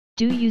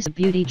Do you use a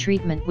beauty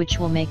treatment which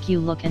will make you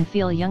look and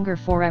feel younger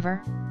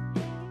forever?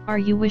 Or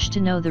you wish to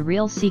know the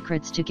real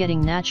secrets to getting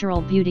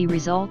natural beauty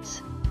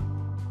results?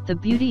 The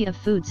Beauty of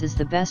Foods is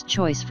the best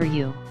choice for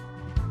you.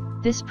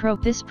 This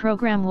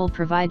program will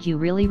provide you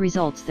really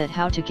results that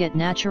how to get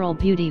natural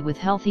beauty with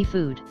healthy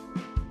food.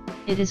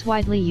 It is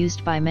widely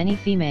used by many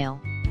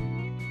female.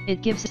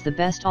 It gives us the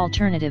best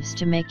alternatives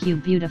to make you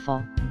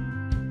beautiful.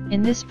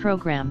 In this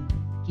program,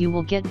 you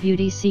will get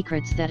beauty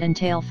secrets that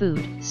entail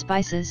food,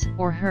 spices,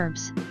 or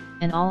herbs,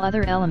 and all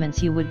other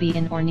elements you would be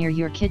in or near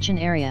your kitchen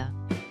area.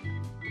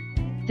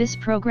 This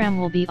program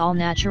will be all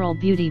natural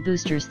beauty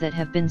boosters that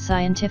have been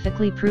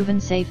scientifically proven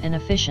safe and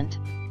efficient.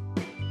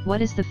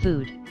 What is the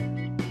food?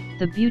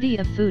 The Beauty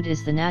of Food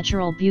is the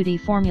natural beauty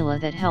formula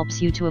that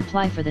helps you to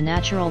apply for the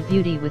natural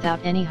beauty without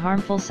any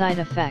harmful side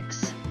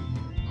effects.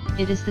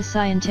 It is the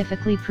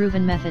scientifically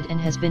proven method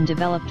and has been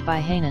developed by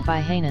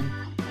Hanan.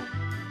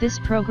 This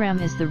program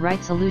is the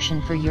right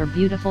solution for your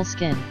beautiful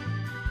skin.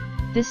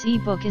 This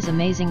ebook is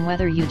amazing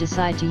whether you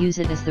decide to use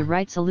it as the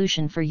right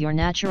solution for your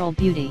natural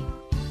beauty.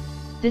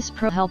 This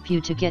will help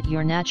you to get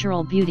your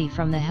natural beauty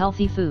from the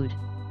healthy food.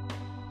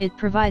 It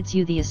provides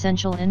you the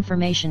essential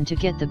information to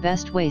get the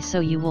best way so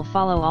you will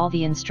follow all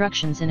the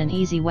instructions in an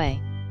easy way.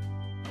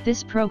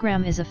 This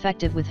program is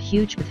effective with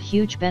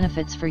huge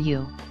benefits for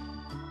you.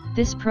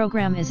 This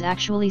program is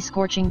actually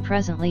scorching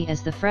presently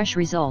as the fresh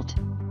result.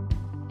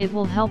 It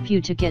will help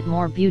you to get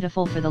more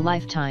beautiful for the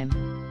lifetime.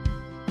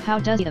 How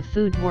does the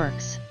food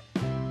works?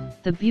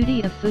 The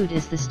Beauty of Food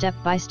is the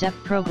step-by-step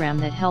program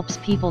that helps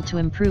people to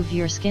improve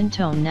your skin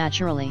tone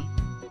naturally.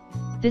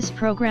 This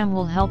program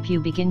will help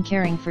you begin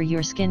caring for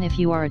your skin if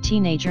you are a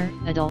teenager,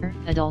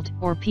 adult,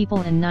 or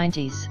people in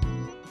 90s.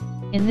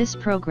 In this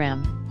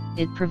program,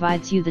 it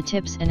provides you the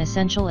tips and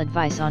essential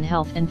advice on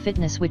health and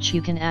fitness which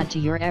you can add to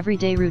your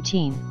everyday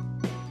routine.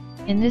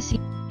 In this,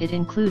 it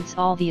includes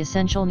all the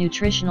essential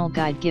nutritional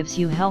guide, gives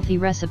you healthy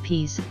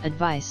recipes,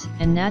 advice,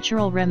 and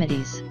natural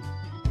remedies.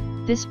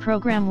 This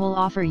program will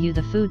offer you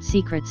the food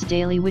secrets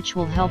daily which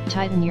will help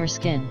tighten your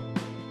skin.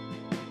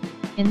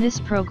 In this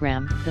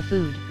program, the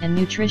food and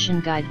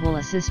nutrition guide will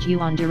assist you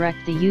on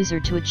direct the user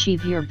to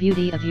achieve your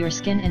beauty of your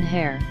skin and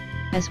hair,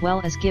 as well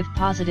as give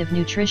positive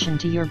nutrition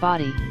to your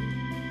body.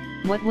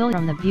 What will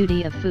from the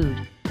Beauty of Food?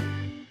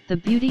 The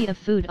Beauty of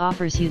Food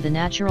offers you the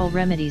natural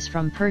remedies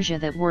from Persia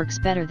that works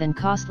better than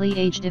costly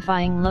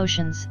age-defying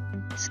lotions,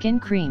 skin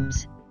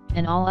creams,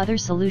 and all other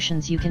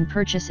solutions you can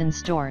purchase in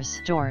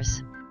stores.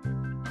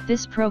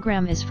 This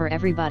program is for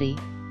everybody.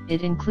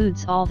 It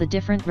includes all the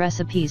different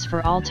recipes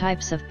for all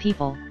types of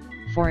people.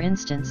 For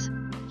instance,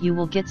 you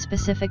will get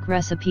specific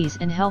recipes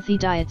and healthy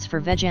diets for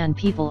vegan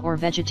people or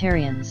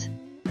vegetarians.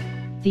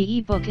 The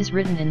ebook is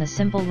written in the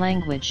simple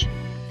language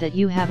that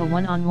you have a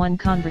one-on-one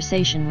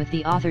conversation with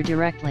the author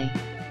directly.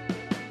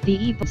 The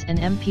ebooks and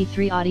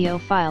MP3 audio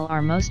file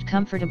are most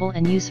comfortable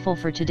and useful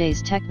for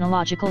today's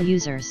technological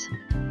users.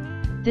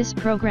 This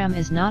program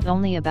is not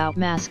only about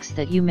masks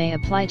that you may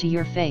apply to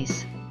your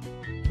face.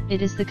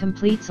 It is the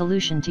complete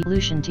solution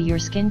to your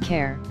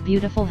skincare,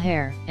 beautiful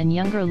hair, and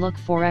younger look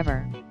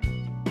forever.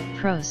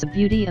 Pros: The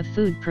Beauty of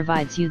Food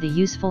provides you the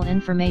useful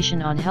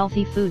information on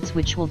healthy foods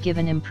which will give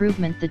an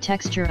improvement the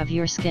texture of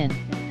your skin.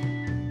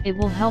 It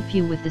will help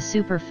you with the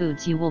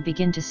superfoods. You will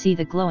begin to see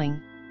the glowing,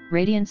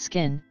 radiant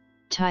skin,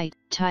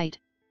 tight,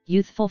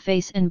 youthful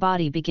face and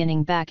body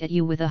beginning back at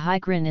you with a high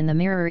grin in the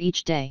mirror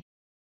each day.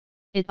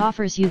 It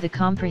offers you the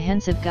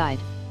comprehensive guide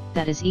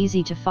that is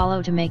easy to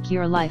follow to make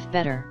your life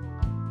better.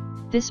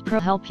 This will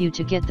help you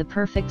to get the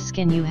perfect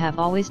skin you have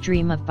always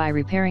dreamed of by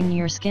repairing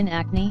your skin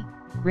acne,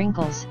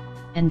 wrinkles,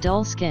 and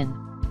dull skin.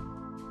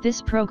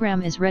 This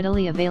program is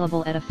readily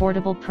available at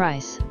affordable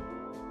price.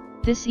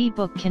 This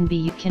ebook can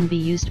be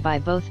used by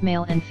both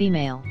male and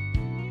female.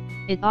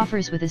 It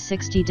offers with a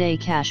 60-day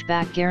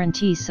cash-back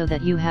guarantee so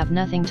that you have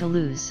nothing to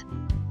lose.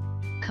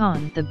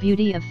 Con: The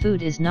Beauty of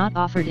Food is not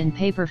offered in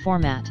paper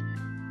format.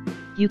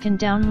 You can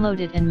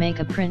download it and make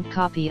a print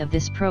copy of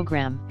this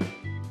program.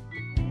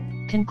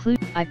 Conclude: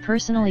 I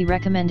personally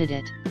recommended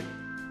it.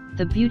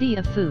 The Beauty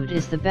of Food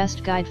is the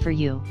best guide for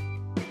you.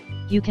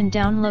 You can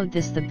download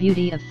this The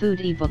Beauty of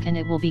Food ebook and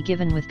it will be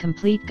given with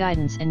complete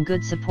guidance and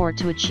good support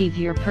to achieve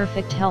your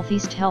perfect healthy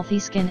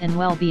skin and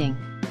well-being.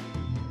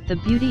 The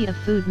Beauty of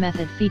Food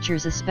method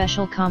features a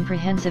special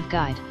comprehensive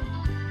guide.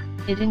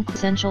 It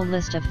includes an essential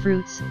list of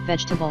fruits,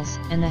 vegetables,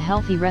 and the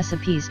healthy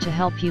recipes to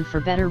help you for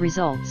better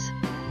results.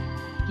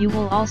 You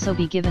will also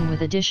be given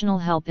with additional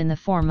help in the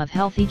form of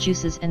healthy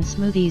juices and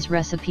smoothies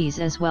recipes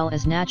as well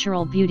as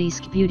natural beauty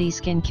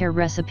skincare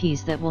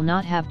recipes that will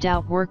not have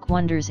doubt work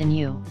wonders in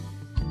you.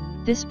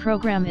 This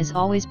program is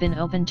always been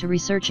open to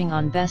researching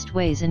on best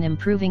ways in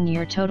improving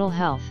your total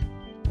health.